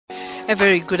A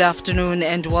very good afternoon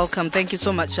and welcome. Thank you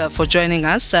so much for joining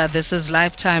us. This is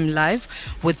Lifetime Live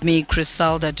with me,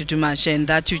 Crisalda Dudumashe, and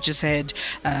that you just heard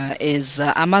is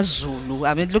Amazulu.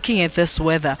 I mean, looking at this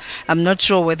weather, I'm not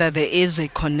sure whether there is a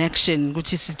connection. We've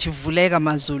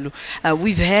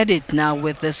had it now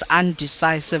with this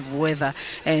undecisive weather,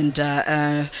 and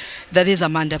that is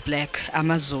Amanda Black,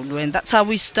 Amazulu. And that's how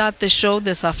we start the show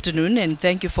this afternoon. And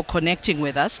thank you for connecting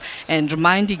with us and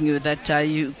reminding you that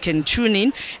you can tune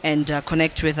in and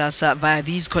connect with us via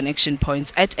these connection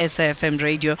points at SAFM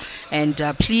Radio. And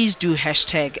please do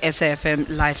hashtag SAFM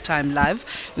Lifetime Live.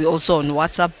 We're also on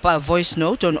WhatsApp voice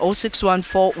note on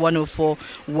 0614 104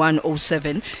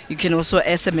 107. You can also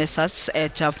SMS us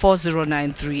at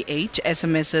 40938.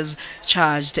 SMSs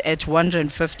charged at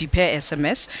 150 per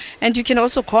SMS. And you can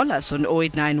also call us on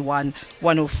 0891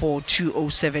 104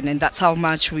 207. And that's how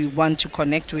much we want to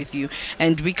connect with you.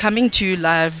 And we're coming to you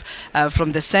live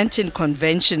from the Sandton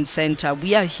Convention Center.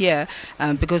 We are here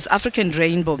because African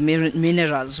Rainbow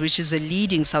Minerals, which is a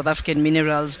leading South African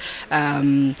minerals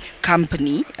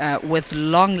company with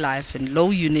long life and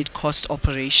low unit cost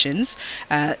operations,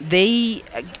 they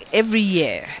every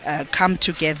year come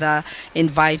together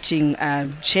inviting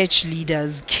church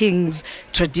leaders, kings,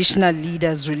 traditional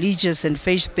leaders, religious and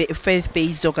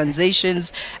faith-based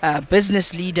organizations,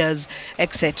 business leaders,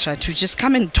 etc., to just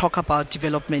come and talk about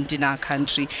development in our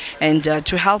country. And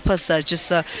to help us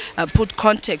put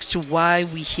context to why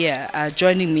we're here,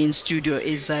 joining me in studio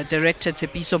is Director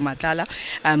Tsepiso Matlala.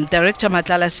 Director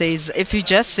Matlala says, if you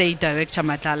just say Director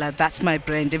Matlala, that's my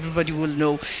brand, everybody will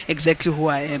know exactly who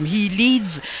I am. He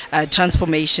leads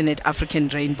transformation at African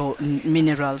Rainbow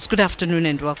Minerals. Good afternoon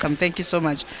and welcome. Thank you so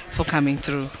much for coming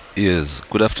through. Yes,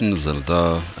 good afternoon,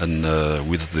 Zelda, and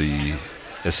with the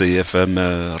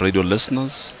SAFM radio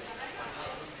listeners.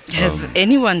 Has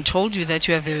anyone told you that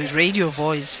you have a radio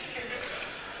voice?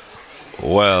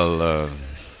 Well,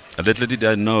 little did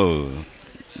I know,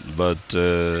 but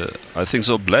I think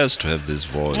so blessed to have this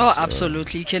voice. Oh,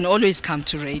 absolutely. You can always come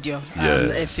to radio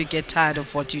if you get tired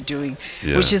of what you're doing,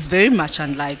 which is very much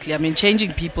unlikely. I mean,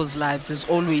 changing people's lives is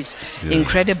always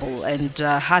incredible and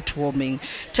heartwarming.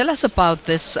 Tell us about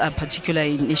this particular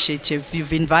initiative.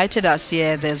 You've invited us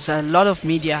here. There's a lot of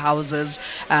media houses.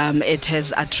 It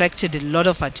has attracted a lot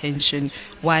of attention.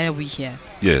 Why are we here?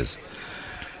 Yes.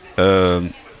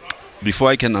 Before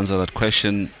I can answer that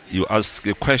question, you ask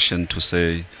a question to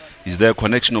say, is there a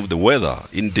connection of the weather?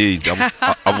 Indeed,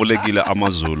 Avulegile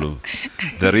Amazulu.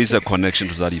 There is a connection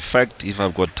to that effect. If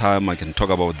I've got time, I can talk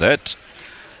about that.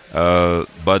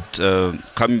 But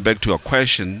coming back to your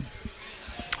question,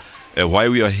 why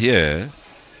we are here,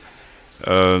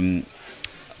 African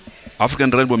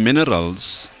Rainbow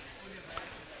Minerals,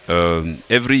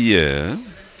 every year,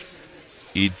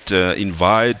 it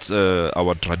invites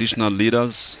our traditional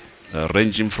leaders,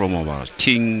 ranging from our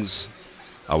kings,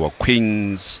 our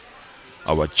queens,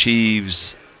 our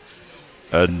chiefs,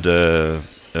 and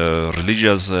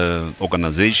religious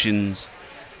organizations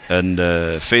and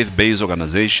faith-based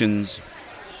organizations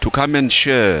to come and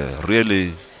share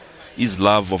really his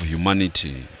love of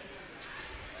humanity.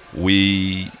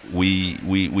 We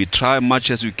try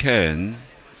much as we can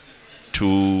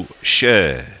to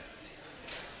share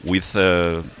with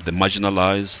the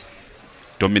marginalized,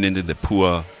 dominating the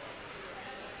poor,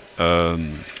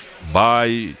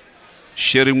 by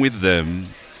sharing with them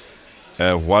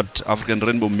what African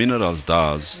Rainbow Minerals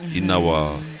does in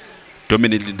our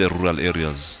dominantly the rural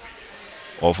areas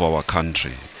of our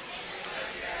country.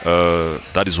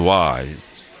 That is why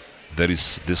there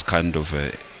is this kind of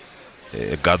a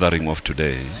gathering of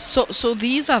today. So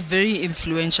these are very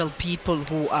influential people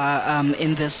who are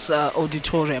in this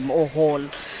auditorium or hall,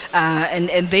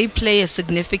 and they play a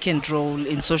significant role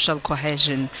in social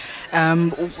cohesion.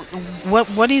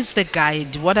 What is the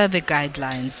guide? What are the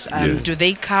guidelines? Do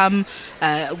they come?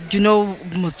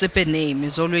 Motsepe name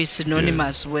is always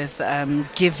synonymous with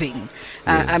giving.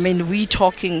 I mean, we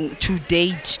talking to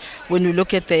date, when we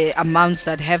look at the amounts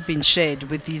that have been shared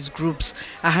with these groups,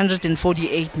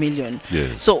 148 million.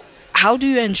 So how do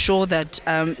you ensure that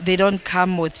they don't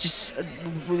come with just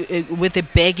with a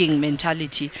begging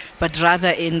mentality, but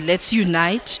rather in let's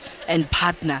unite and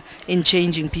partner in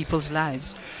changing people's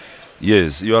lives?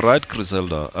 Yes, you are right,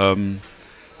 Criselda.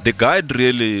 The guide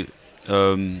really,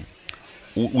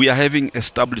 we are having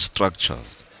established structure.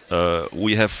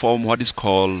 We have formed what is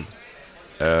called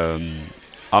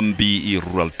AMBE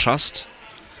Rural Trust,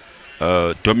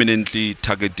 dominantly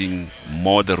targeting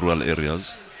more the rural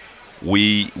areas.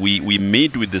 We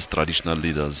meet with these traditional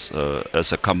leaders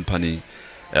as a company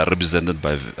represented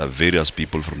by various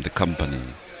people from the company.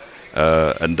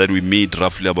 And then we meet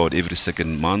roughly about every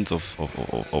second month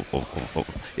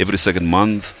every second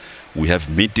month. We have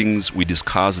meetings, we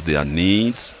discuss their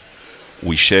needs,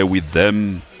 we share with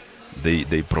them,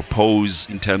 they propose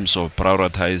in terms of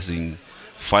prioritizing,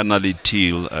 finally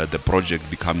till the project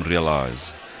become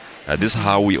realized. This is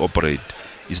how we operate.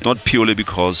 It's not purely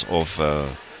because of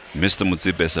Mr.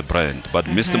 Motsepe as a brand, but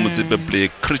Mr. Motsepe play a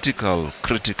critical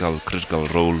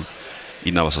role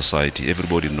in our society.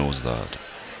 Everybody knows that.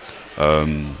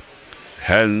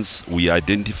 Hence, we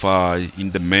identify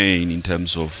in the main in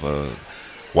terms of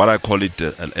what I call it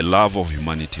a love of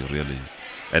humanity, really,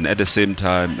 and at the same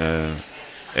time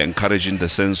encouraging the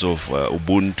sense of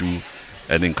Ubuntu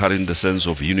and encouraging the sense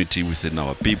of unity within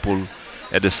our people.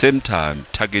 At the same time,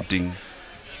 targeting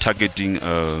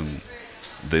the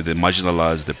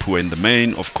marginalized, the poor in the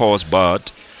main, of course,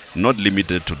 but not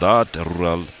limited to that,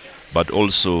 rural, but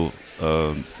also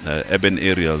urban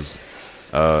areas.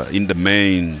 In the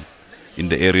main, in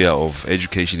the area of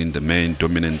education, in the main,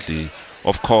 dominantly,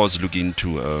 of course, looking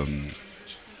to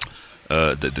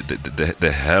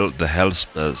the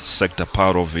health sector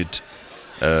part of it,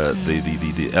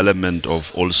 the element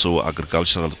of also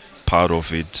agricultural part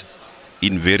of it,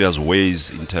 in various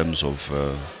ways in terms of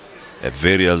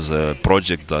various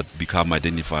projects that become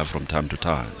identified from time to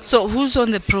time. So who's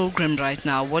on the program right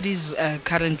now? What is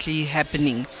currently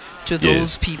happening to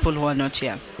those people who are not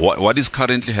here? What is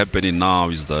currently happening now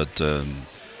is that,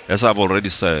 as I've already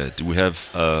said, we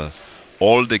have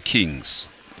all the kings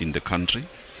in the country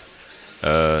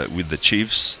with the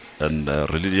chiefs and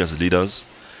religious leaders.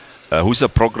 Who's a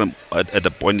program at a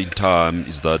point in time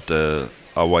is that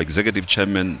our executive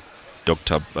chairman,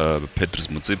 Dr. Patrice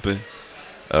Motsepe,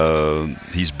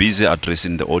 he's busy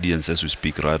addressing the audience as we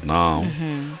speak right now,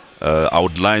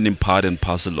 outlining part and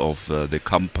parcel of the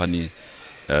company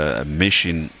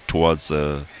mission towards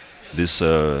this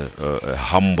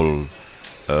humble,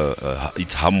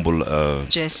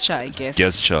 gesture, I guess.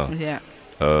 Gesture, yeah.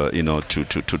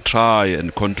 To try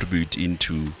and contribute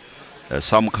into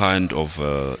some kind of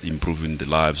improving the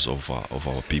lives of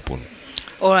our people.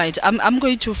 All right, I'm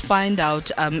going to find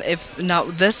out if now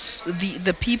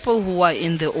the people who are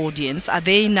in the audience, are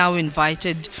they now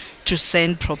invited to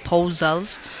send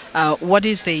proposals? What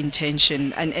is the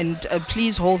intention? And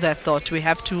please hold that thought. We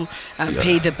have to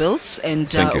pay the bills,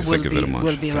 and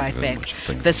we'll be right back.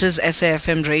 This is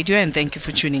SAFM Radio, and thank you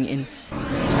for tuning in.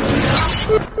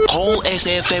 Call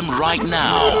SAFM right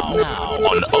now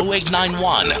on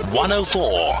 0891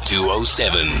 104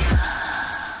 207.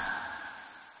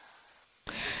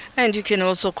 And you can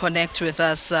also connect with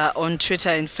us on Twitter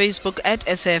and Facebook at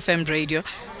SAFM Radio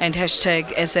and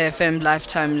hashtag SAFM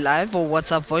Lifetime Live, or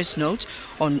WhatsApp voice note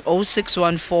on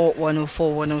 0614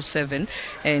 104 107.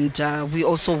 And we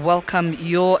also welcome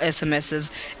your SMSs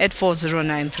at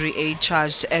 40938,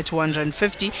 charged at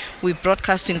 150. We're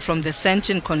broadcasting from the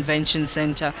Sandton Convention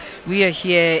Center. We are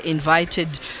here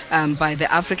invited by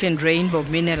the African Rainbow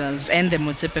Minerals and the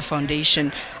Motsepe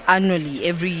Foundation annually,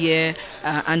 every year,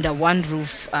 under one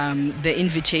roof. The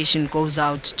invitation goes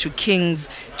out to kings,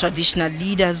 traditional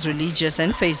leaders, religious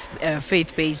and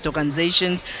faith-based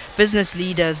organizations, business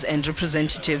leaders and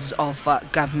representatives of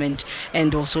government,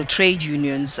 and also trade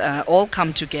unions, all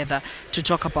come together to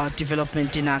talk about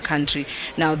development in our country.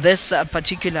 Now, this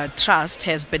particular trust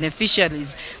has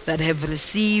beneficiaries that have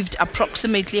received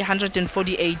approximately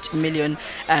 148 million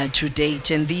to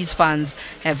date, and these funds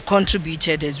have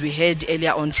contributed, as we heard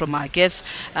earlier on from our guests,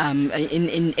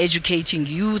 in educating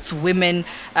youth, women,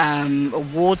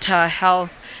 water,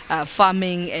 health,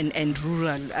 farming and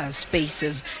rural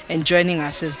spaces. And joining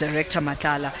us is Director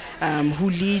Matlala, who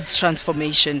leads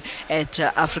transformation at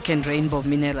African Rainbow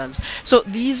Minerals. So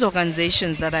these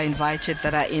organizations that are invited,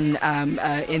 that are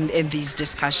in these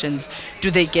discussions,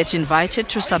 do they get invited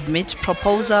to submit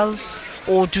proposals,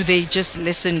 or do they just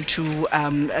listen to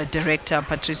Director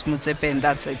Patrice Motsepe and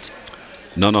that's it?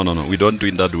 No. We don't do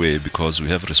it that way, because we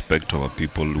have respect to our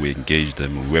people. We engage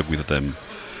them, we work with them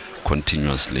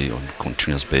continuously on a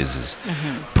continuous basis.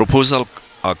 Proposals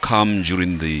come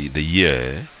during the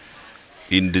year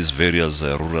in these various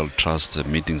rural trust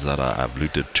meetings that I've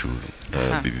alluded to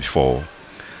before.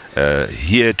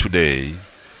 Here today,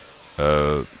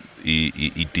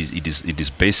 it is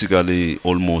basically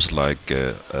almost like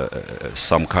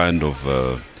some kind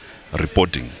of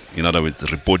reporting. In other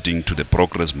words, reporting to the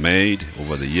progress made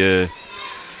over the year,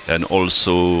 and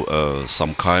also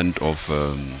some kind of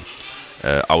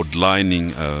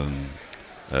outlining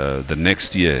the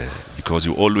next year, because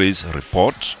you always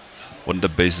report on the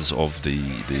basis of the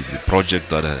projects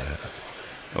that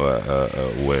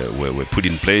were put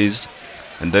in place,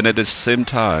 And then at the same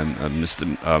time,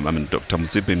 Dr.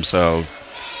 Motsepe himself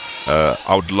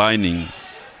outlining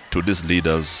to these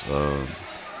leaders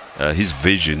his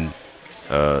vision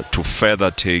to further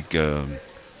take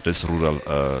this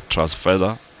rural trust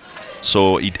further.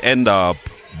 So it ended up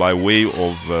by way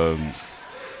of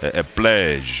a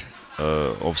pledge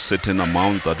of certain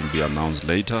amount that will be announced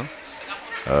later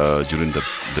during the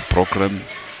program,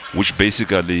 which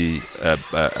basically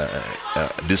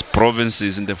these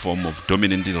provinces in the form of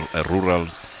dominant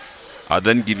rurals are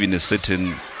then given a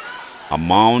certain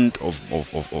amount of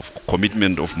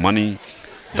commitment of money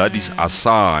that is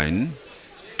assigned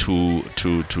to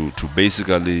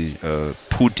basically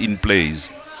put in place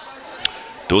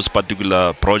those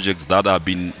particular projects that have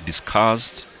been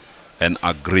discussed and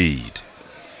agreed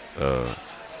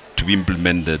to be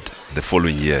implemented the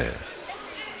following year.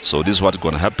 So this is what's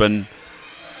going to happen.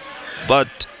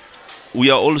 But we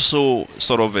are also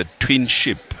sort of a twin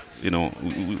ship,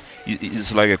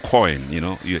 it's like a coin,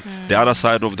 the other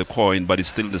side of the coin, but it's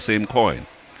still the same coin.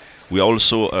 We are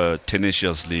also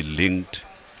tenaciously linked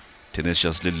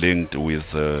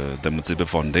with the Motsepe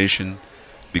Foundation,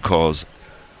 because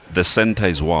the center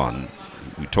is one.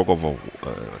 We talk of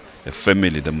a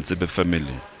family, the Motsepe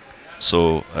family.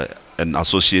 So, and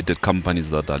associated companies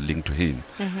that are linked to him,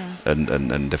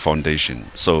 and the foundation.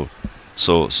 So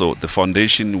the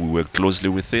foundation, we work closely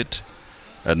with it,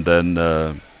 and then,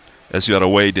 as you are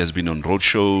aware, it has been on road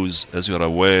shows. As you are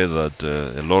aware that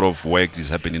a lot of work is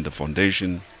happening in the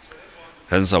foundation.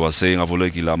 Hence, I was saying,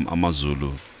 Avulekile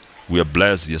Amazulu. We are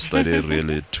blessed yesterday,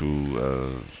 really,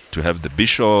 to have the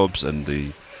bishops and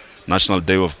the National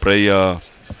Day of Prayer,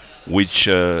 which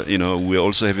we're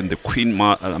also having the Queen,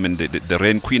 the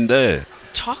Rain Queen there.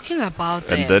 Talking about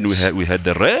that. And then we had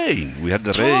the rain.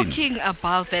 Talking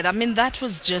about that. That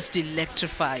was just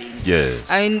electrifying. Yes.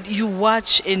 You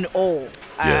watch in awe,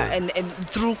 Yeah. and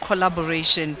through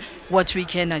collaboration, what we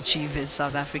can achieve as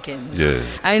South Africans. Yeah.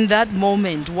 And that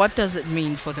moment, what does it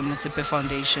mean for the Motsepe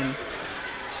Foundation?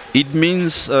 It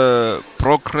means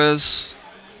progress.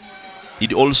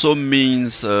 It also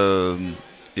means,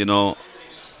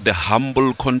 the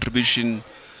humble contribution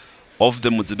of the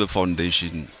Motsepe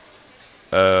Foundation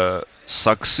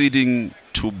succeeding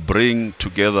to bring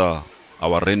together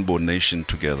our rainbow nation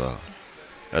together.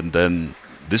 And then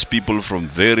these people from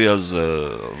various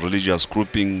religious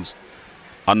groupings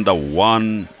under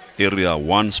one area,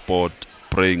 one spot,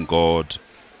 praying God,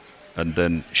 and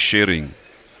then sharing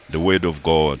the word of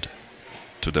God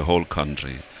to the whole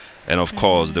country. And of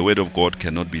course, the word of God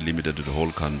cannot be limited to the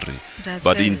whole country,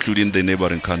 but including the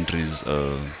neighboring countries.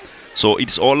 So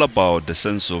it's all about the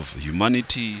sense of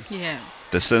humanity,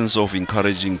 the sense of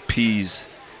encouraging peace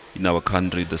in our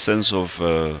country, the sense of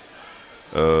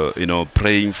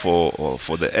praying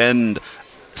for the end,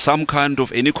 some kind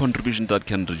of any contribution that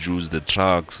can reduce the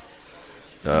drugs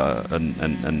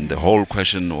and the whole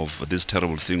question of this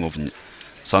terrible thing of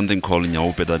something called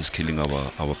Nyaupe that is killing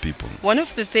our people. One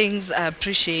of the things I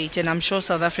appreciate, and I'm sure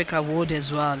South Africa would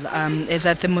as well, is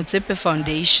that the Motsepe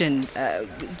Foundation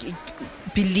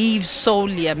believes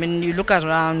solely, you look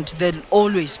around, there'll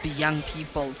always be young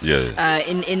people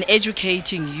in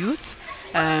educating youth,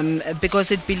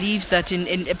 because it believes that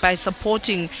by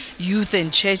supporting youth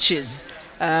and churches,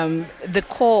 the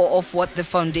core of what the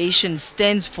foundation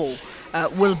stands for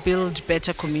will build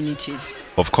better communities.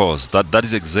 Of course, that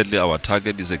is exactly our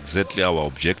target, is exactly our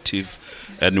objective,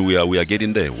 and we are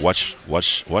getting there. Watch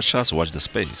us, watch the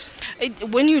space.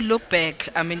 When you look back,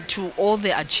 to all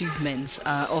the achievements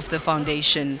of the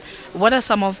foundation, what are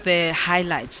some of the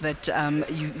highlights that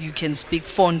you can speak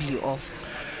fondly of?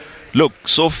 Look,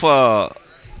 so far,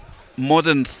 more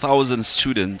than 1,000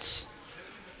 students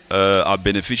are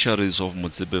beneficiaries of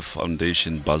Motsepe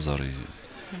Foundation bursary.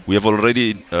 We have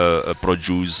already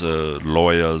produced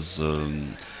lawyers,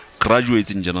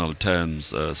 graduates in general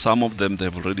terms. Some of them, they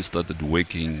have already started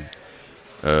working.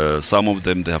 Some of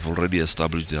them, they have already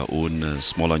established their own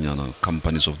smaller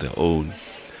companies of their own.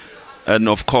 And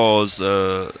of course,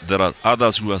 there are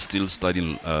others who are still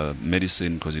studying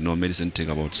medicine, because medicine takes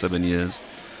about 7 years.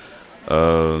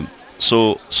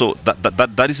 So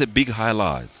that is a big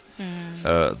highlight.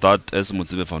 That as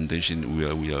Motsepe Foundation,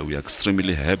 we are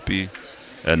extremely happy.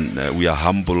 And we are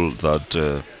humbled that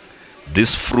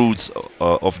these fruits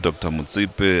of Dr.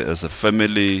 Motsepe as a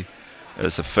family,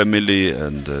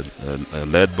 and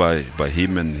led by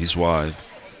him and his wife,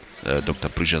 Dr.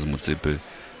 Precious Motsepe,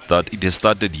 that it has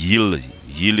started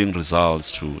yielding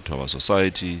results to our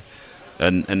society,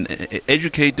 and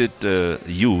educated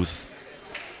youth.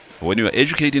 When you are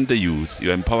educating the youth, you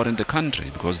are empowering the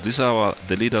country, because these are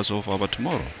the leaders of our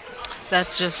tomorrow.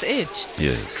 That's just it.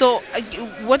 Yes. So,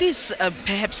 what is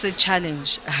perhaps a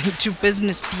challenge to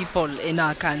business people in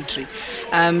our country?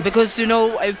 Because,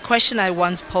 a question I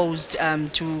once posed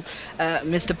to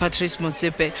Mr. Patrice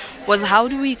Motsepe was, how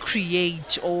do we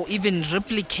create or even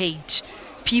replicate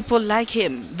people like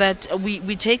him, that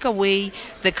we take away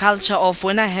the culture of,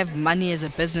 when I have money as a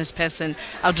business person,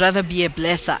 I'd rather be a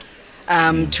blesser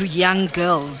to young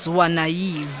girls who are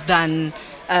naive than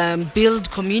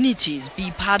build communities, be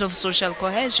part of social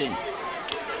cohesion?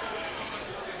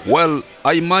 Well,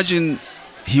 I imagine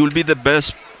he will be the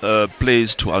best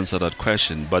place to answer that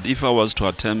question. But if I was to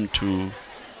attempt to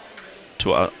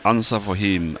answer for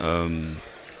him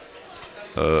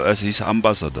as his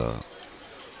ambassador,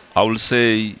 I will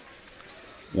say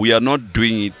we are not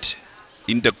doing it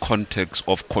in the context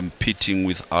of competing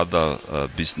with other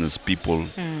business people,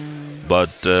 but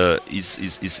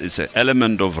it's an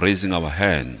element of raising our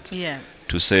hand Yeah.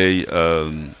 to say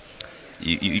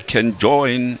you can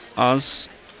join us,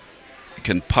 you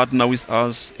can partner with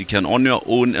us, you can on your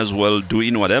own as well do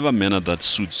in whatever manner that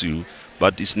suits you,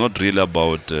 but it's not really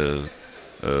about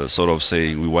sort of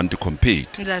saying we want to compete.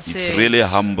 It's it. really a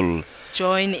humble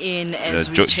Join in as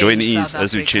we join change in South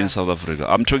as we Africa. change South Africa.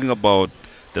 I'm talking about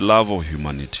the love of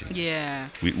humanity. Yeah.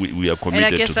 We are And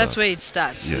committed I guess to that's that. where it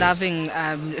starts, Yes. loving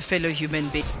fellow human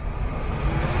beings.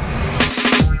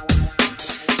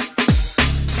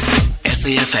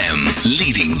 SAFM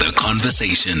leading the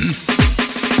conversation.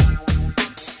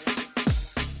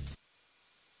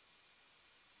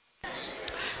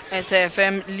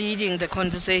 SAFM leading the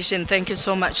conversation. Thank you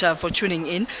so much for tuning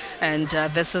in. And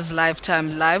this is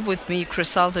Lifetime Live with me,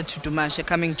 Crisalda Tudumashe,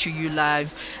 coming to you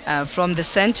live from the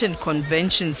Sandton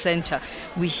Convention Center.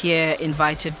 We here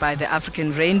invited by the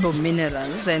African Rainbow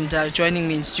Minerals. And joining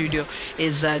me in studio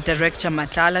is Director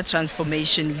Matlala,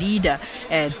 Transformation Leader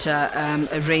at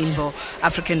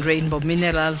African Rainbow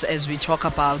Minerals, as we talk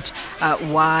about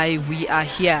why we are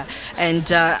here. And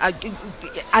are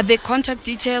there contact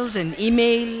details and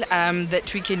email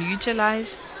that we can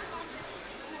utilize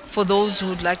for those who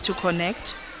would like to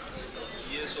connect?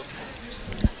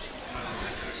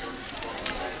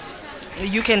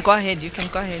 You can go ahead.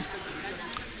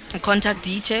 Contact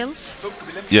details?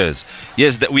 Yes,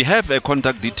 we have a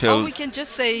contact details. Or we can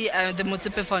just say the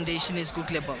Motsepe Foundation is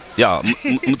Googleable. Yeah,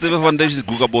 Motsepe Foundation is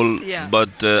Googleable, Yeah.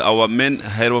 but our main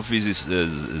head office is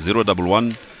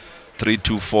 011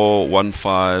 324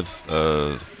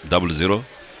 1500.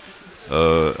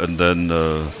 And then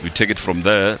we take it from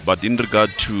there. But in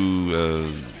regard to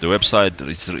the website,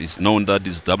 it's known that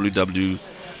is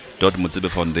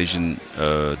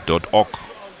www.motsepefoundation.org.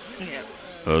 Yeah.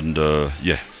 And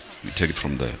we take it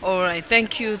from there. All right.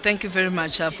 Thank you very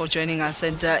much for joining us.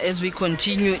 And as we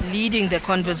continue leading the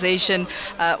conversation,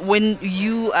 when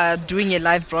you are doing a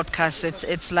live broadcast,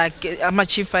 it's like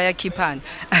Amachifaya Kipan.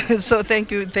 So thank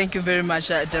you very much,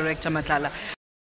 Director Matlala.